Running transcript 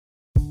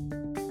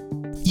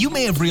You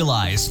may have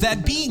realized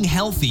that being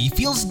healthy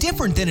feels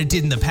different than it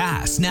did in the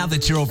past now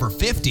that you're over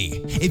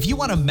 50. If you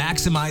want to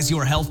maximize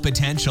your health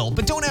potential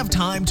but don't have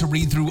time to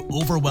read through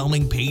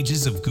overwhelming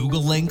pages of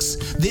Google links,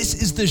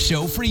 this is the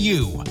show for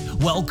you.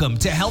 Welcome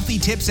to Healthy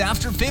Tips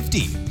After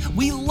 50.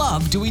 We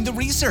love doing the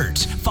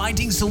research,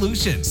 finding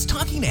solutions,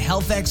 talking to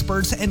health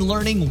experts, and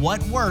learning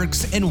what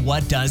works and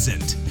what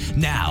doesn't.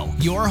 Now,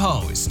 your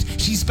host.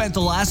 She spent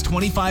the last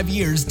 25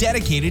 years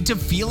dedicated to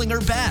feeling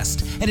her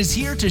best and is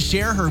here to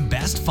share her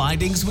best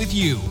findings with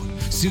you,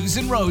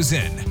 Susan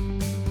Rosen.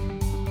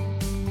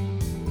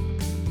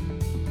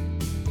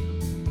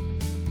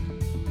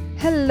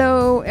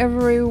 Hello,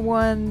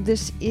 everyone.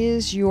 This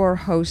is your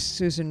host,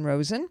 Susan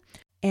Rosen,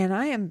 and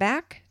I am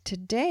back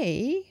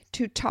today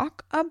to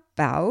talk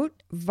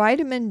about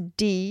vitamin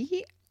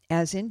D,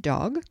 as in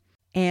dog,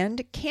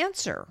 and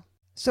cancer.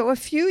 So a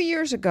few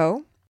years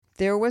ago,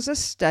 there was a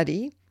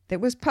study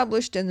that was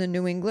published in the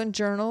New England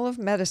Journal of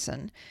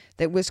Medicine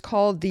that was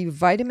called the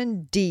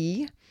Vitamin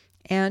D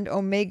and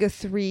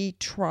Omega-3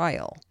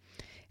 Trial.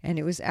 And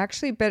it was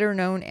actually better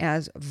known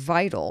as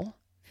VITAL,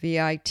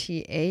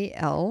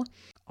 V-I-T-A-L,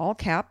 all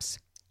caps,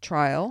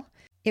 trial.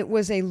 It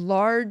was a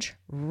large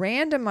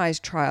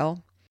randomized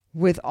trial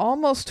with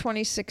almost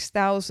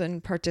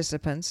 26,000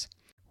 participants,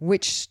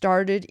 which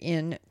started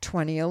in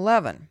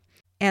 2011.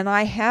 And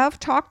I have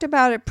talked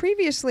about it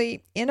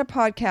previously in a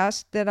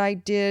podcast that I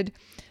did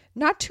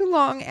not too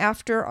long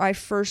after I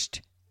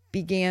first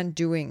began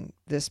doing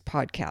this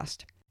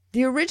podcast.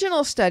 The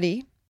original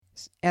study,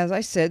 as I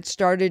said,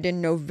 started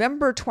in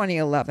November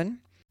 2011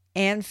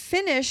 and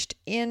finished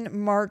in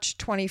March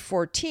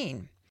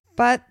 2014.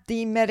 But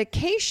the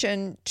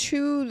medication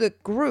to the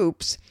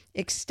groups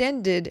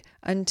extended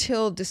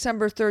until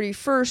December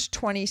 31st,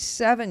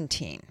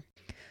 2017.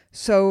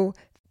 So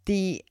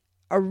the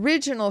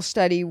original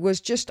study was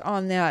just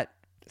on that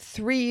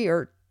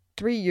 3-year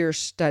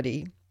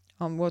study,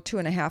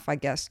 2.5, I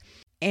guess.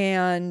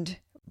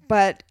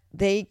 But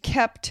they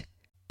kept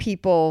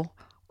people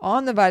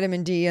on the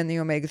vitamin D and the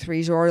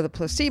omega-3s or the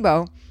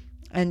placebo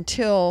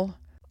until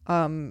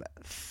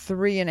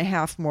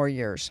 3.5 more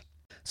years.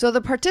 So the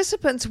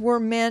participants were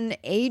men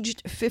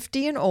aged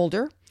 50 and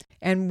older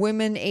and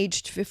women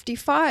aged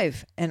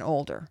 55 and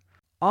older,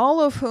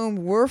 all of whom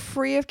were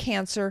free of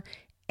cancer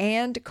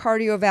and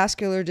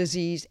cardiovascular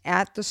disease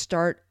at the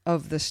start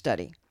of the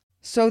study.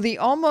 So the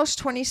almost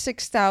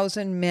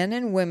 26,000 men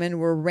and women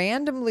were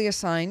randomly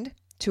assigned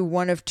to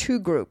one of two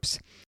groups.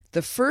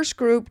 The first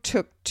group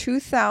took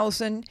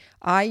 2,000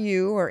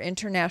 IU or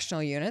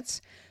international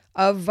units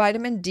of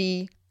vitamin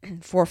D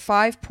for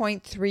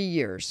 5.3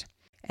 years.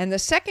 And the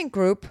second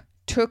group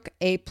took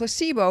a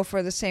placebo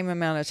for the same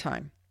amount of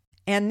time.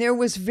 And there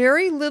was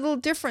very little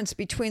difference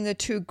between the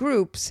two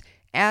groups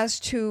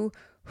as to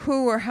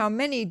who or how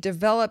many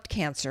developed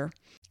cancer,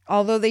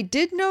 although they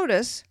did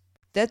notice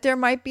that there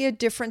might be a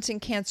difference in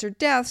cancer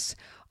deaths,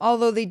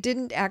 although they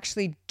didn't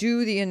actually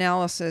do the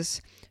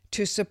analysis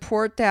to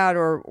support that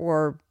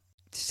or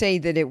say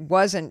that it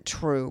wasn't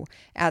true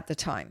at the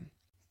time.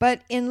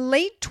 But in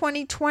late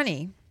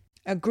 2020,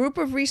 a group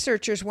of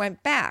researchers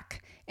went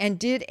back and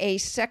did a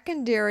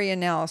secondary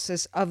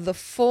analysis of the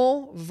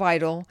full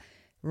VITAL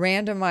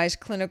randomized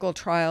clinical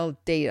trial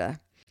data,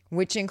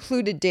 which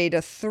included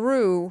data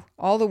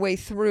all the way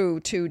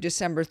through to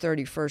December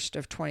 31st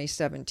of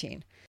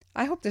 2017.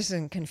 I hope this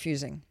isn't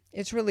confusing.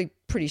 It's really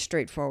pretty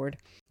straightforward.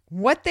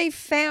 What they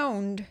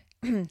found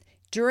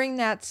during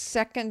that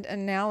second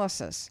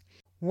analysis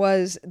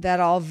was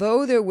that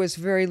although there was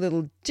very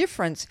little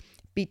difference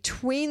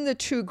between the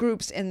two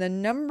groups in the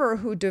number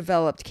who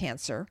developed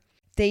cancer,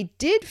 they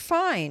did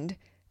find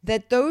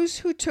that those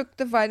who took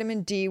the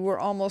vitamin D were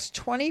almost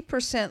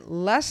 20%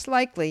 less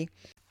likely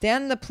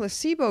than the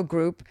placebo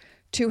group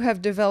to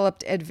have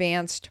developed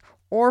advanced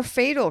or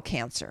fatal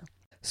cancer.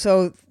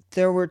 So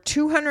there were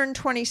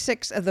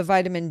 226 of the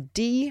vitamin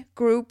D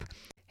group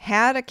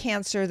had a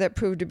cancer that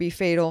proved to be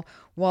fatal,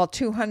 while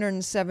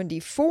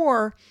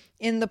 274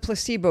 in the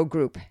placebo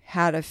group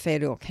had a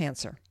fatal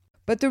cancer.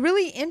 But the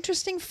really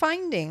interesting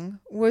finding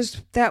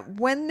was that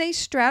when they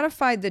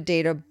stratified the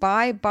data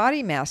by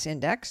body mass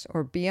index,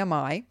 or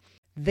BMI,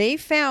 they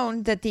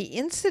found that the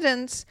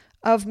incidence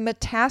of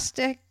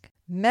metastatic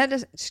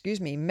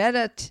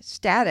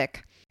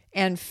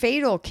and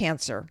fatal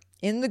cancer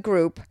in the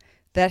group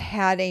that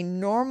had a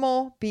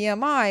normal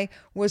BMI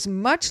was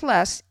much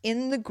less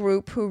in the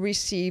group who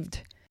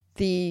received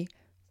the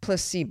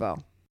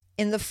placebo.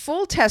 In the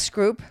full test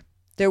group,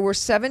 there were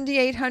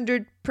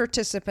 7,800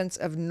 participants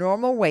of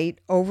normal weight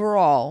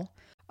overall,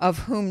 of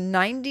whom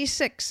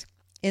 96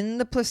 in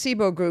the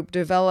placebo group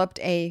developed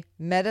a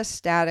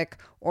metastatic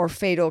or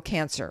fatal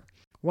cancer,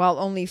 while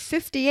only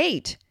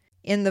 58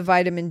 in the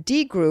vitamin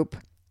D group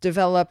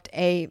developed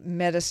a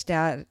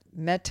metastatic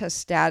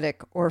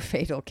or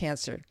fatal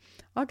cancer.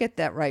 I'll get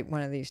that right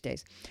one of these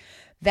days.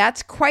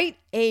 That's quite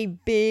a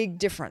big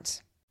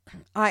difference.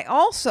 I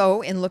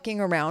also, in looking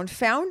around,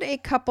 found a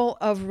couple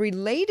of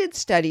related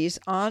studies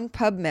on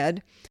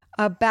PubMed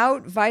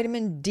about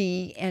vitamin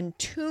D and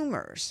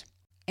tumors.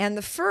 And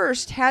the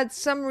first had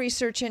some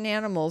research in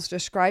animals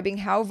describing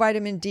how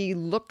vitamin D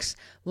looks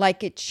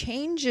like it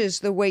changes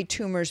the way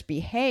tumors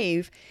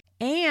behave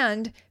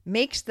and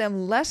makes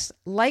them less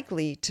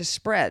likely to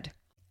spread.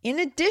 In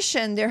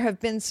addition, there have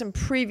been some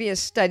previous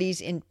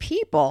studies in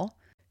people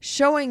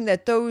showing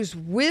that those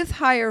with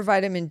higher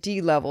vitamin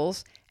D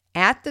levels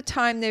at the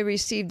time they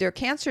received their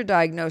cancer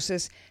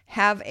diagnosis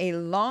have a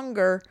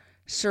longer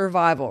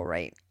survival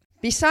rate.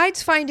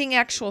 Besides finding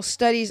actual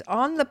studies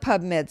on the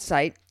PubMed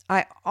site,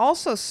 I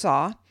also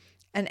saw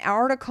an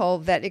article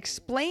that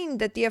explained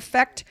that the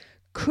effect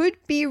could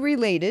be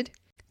related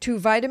to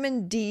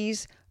vitamin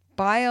D's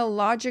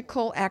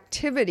biological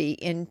activity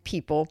in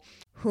people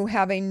who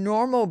have a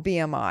normal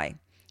BMI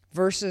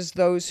versus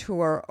those who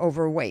are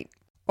overweight.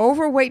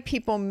 Overweight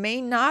people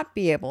may not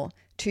be able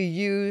to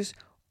use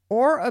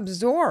or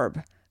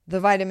absorb the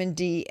vitamin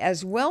D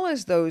as well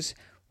as those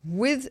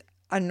with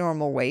a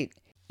normal weight,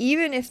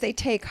 even if they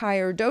take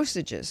higher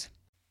dosages.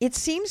 It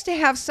seems to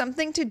have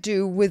something to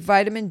do with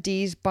vitamin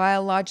D's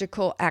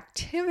biological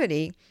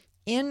activity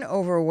in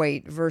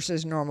overweight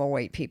versus normal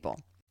weight people.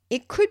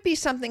 It could be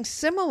something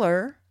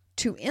similar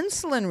to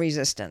insulin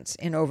resistance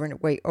in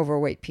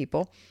overweight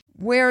people,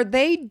 where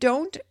they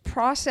don't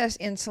process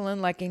insulin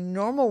like a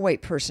normal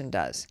weight person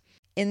does.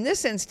 In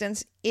this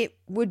instance, it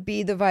would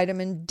be the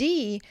vitamin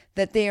D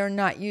that they are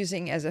not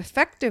using as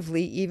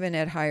effectively even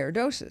at higher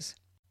doses.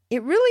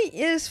 It really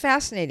is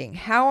fascinating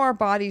how our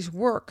bodies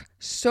work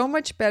so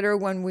much better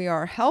when we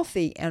are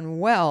healthy and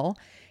well,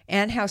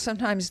 and how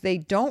sometimes they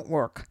don't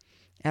work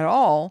at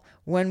all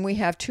when we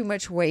have too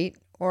much weight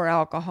or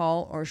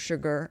alcohol or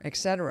sugar,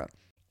 etc.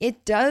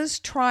 It does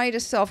try to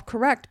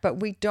self-correct, but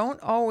we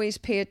don't always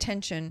pay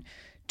attention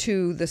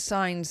to the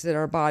signs that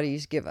our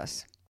bodies give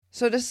us.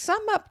 So to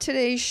sum up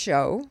today's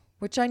show,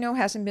 which I know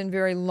hasn't been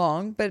very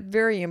long, but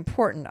very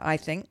important, I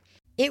think,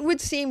 it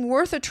would seem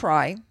worth a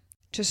try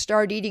to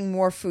start eating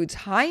more foods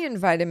high in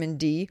vitamin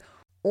D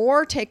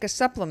or take a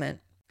supplement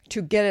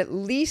to get at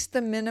least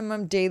the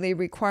minimum daily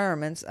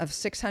requirements of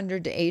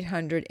 600 to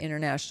 800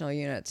 international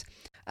units,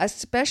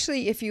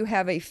 especially if you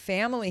have a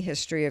family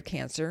history of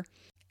cancer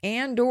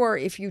and or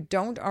if you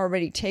don't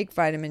already take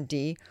vitamin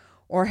D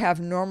or have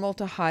normal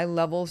to high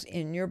levels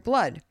in your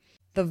blood.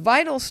 The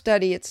VITAL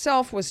study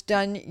itself was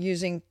done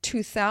using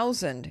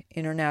 2,000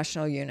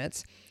 international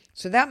units,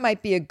 so that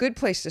might be a good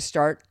place to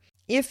start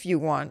if you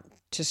want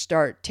to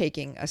start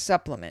taking a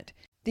supplement.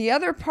 The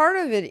other part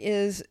of it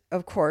is,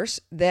 of course,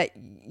 that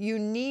you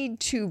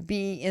need to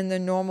be in the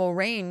normal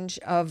range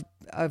of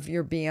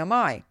your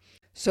BMI.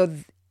 So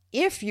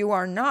if you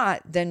are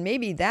not, then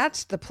maybe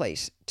that's the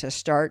place to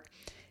start.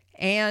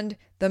 And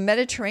the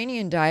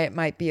Mediterranean diet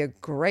might be a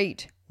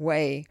great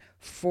way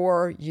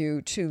for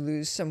you to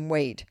lose some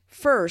weight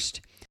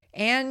first.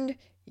 And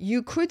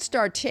you could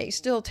start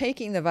still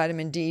taking the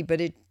vitamin D,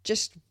 but it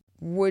just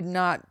would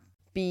not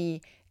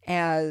be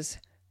as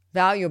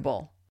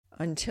valuable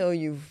until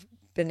you've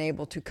been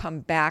able to come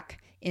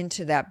back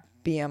into that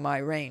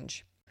BMI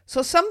range.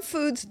 So some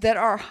foods that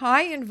are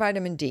high in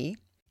vitamin D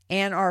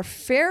and are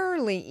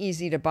fairly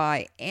easy to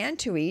buy and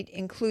to eat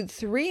include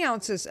 3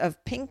 ounces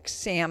of pink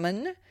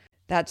salmon.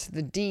 That's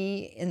the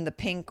D in the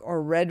pink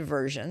or red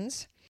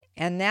versions.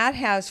 And that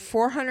has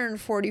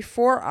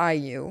 444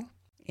 IU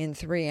in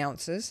 3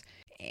 ounces.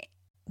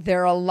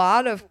 There are a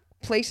lot of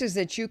places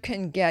that you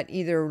can get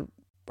either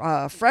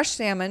fresh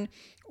salmon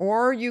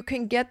or you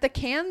can get the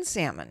canned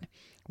salmon,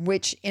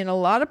 which in a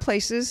lot of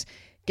places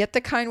get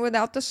the kind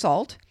without the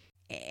salt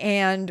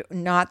and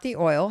not the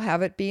oil,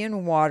 have it be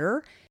in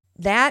water.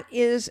 That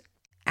is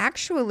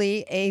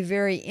actually a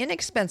very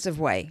inexpensive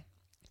way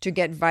to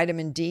get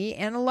vitamin D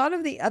and a lot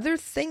of the other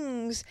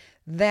things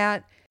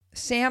that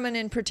salmon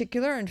in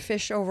particular and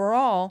fish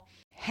overall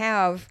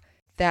have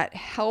that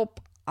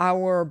help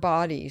our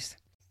bodies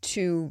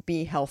to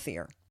be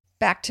healthier.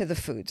 Back to the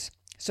foods.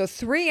 So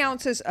 3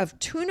 ounces of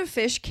tuna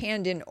fish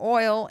canned in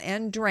oil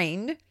and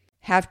drained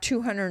have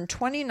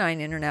 229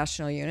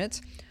 international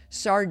units.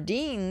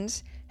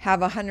 Sardines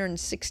have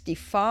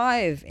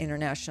 165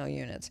 international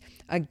units.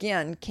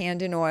 Again,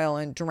 canned in oil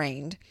and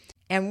drained.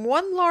 And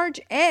 1 large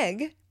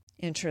egg,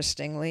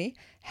 interestingly,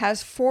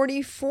 has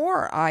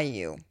 44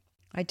 IU.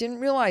 I didn't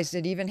realize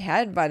it even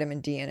had vitamin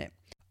D in it.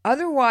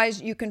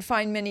 Otherwise, you can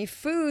find many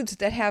foods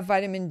that have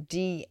vitamin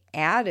D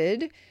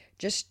added.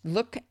 Just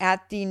look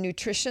at the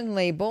nutrition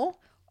label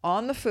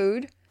on the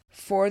food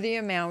for the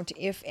amount,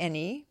 if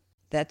any,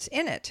 that's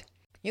in it.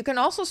 You can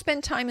also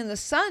spend time in the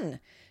sun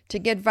to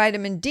get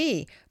vitamin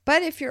D,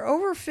 but if you're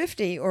over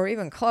 50 or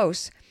even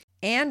close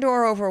and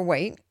or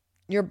overweight,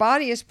 your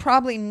body is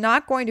probably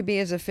not going to be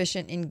as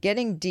efficient in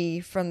getting D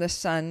from the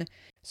sun,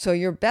 so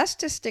you're best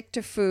to stick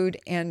to food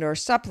and or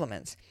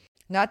supplements.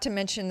 Not to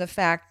mention the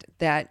fact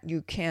that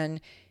you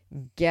can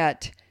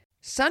get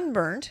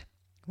sunburnt,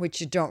 which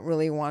you don't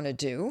really want to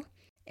do.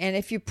 And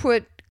if you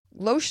put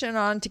lotion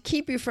on to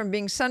keep you from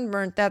being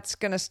sunburnt, that's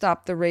going to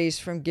stop the rays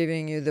from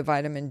giving you the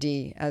vitamin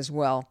D as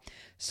well.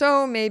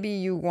 So maybe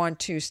you want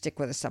to stick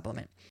with a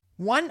supplement.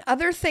 One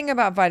other thing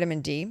about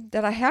vitamin D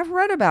that I have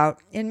read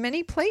about in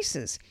many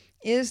places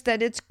is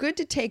that it's good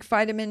to take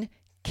vitamin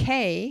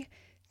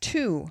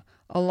K2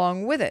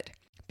 along with it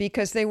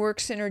because they work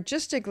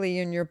synergistically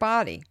in your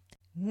body.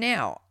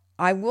 Now,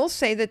 I will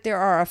say that there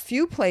are a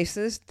few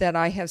places that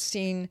I have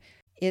seen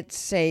it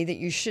say that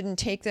you shouldn't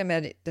take them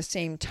at the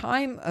same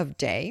time of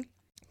day,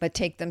 but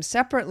take them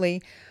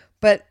separately.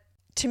 But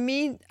to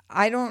me,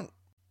 I don't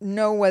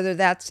know whether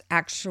that's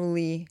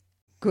actually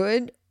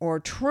good or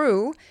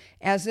true,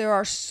 as there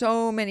are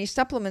so many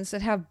supplements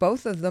that have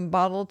both of them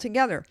bottled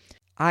together.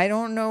 I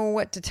don't know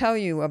what to tell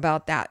you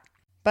about that.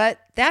 But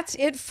that's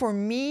it for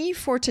me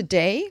for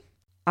today.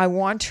 I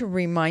want to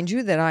remind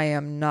you that I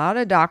am not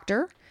a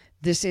doctor.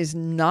 This is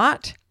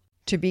not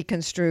to be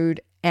construed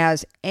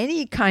as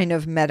any kind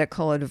of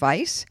medical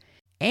advice,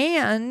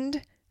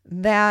 and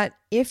that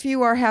if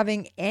you are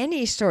having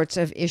any sorts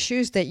of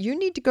issues, that you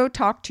need to go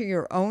talk to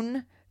your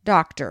own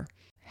doctor.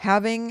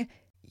 Having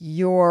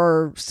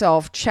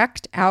yourself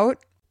checked out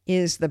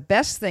is the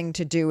best thing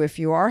to do if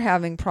you are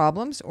having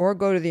problems, or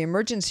go to the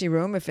emergency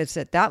room if it's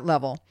at that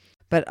level.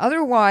 But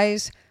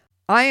otherwise,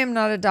 I am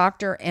not a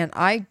doctor and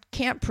I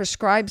can't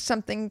prescribe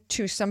something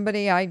to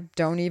somebody I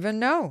don't even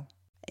know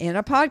in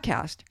a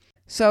podcast.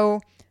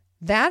 So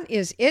that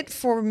is it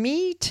for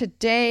me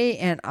today,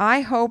 and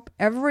I hope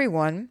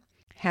everyone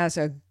has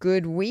a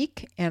good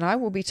week, and I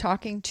will be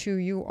talking to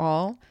you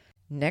all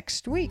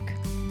next week.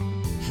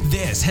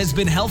 This has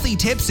been Healthy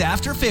Tips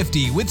After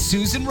 50 with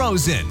Susan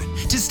Rosen.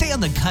 To stay on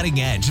the cutting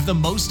edge of the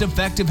most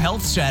effective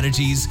health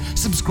strategies,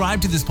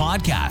 subscribe to this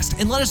podcast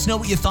and let us know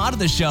what you thought of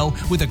the show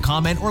with a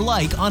comment or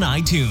like on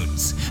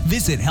iTunes.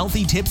 Visit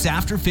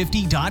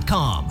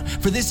healthytipsafter50.com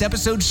for this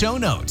episode's show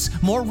notes,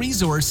 more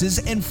resources,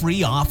 and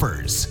free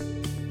offers.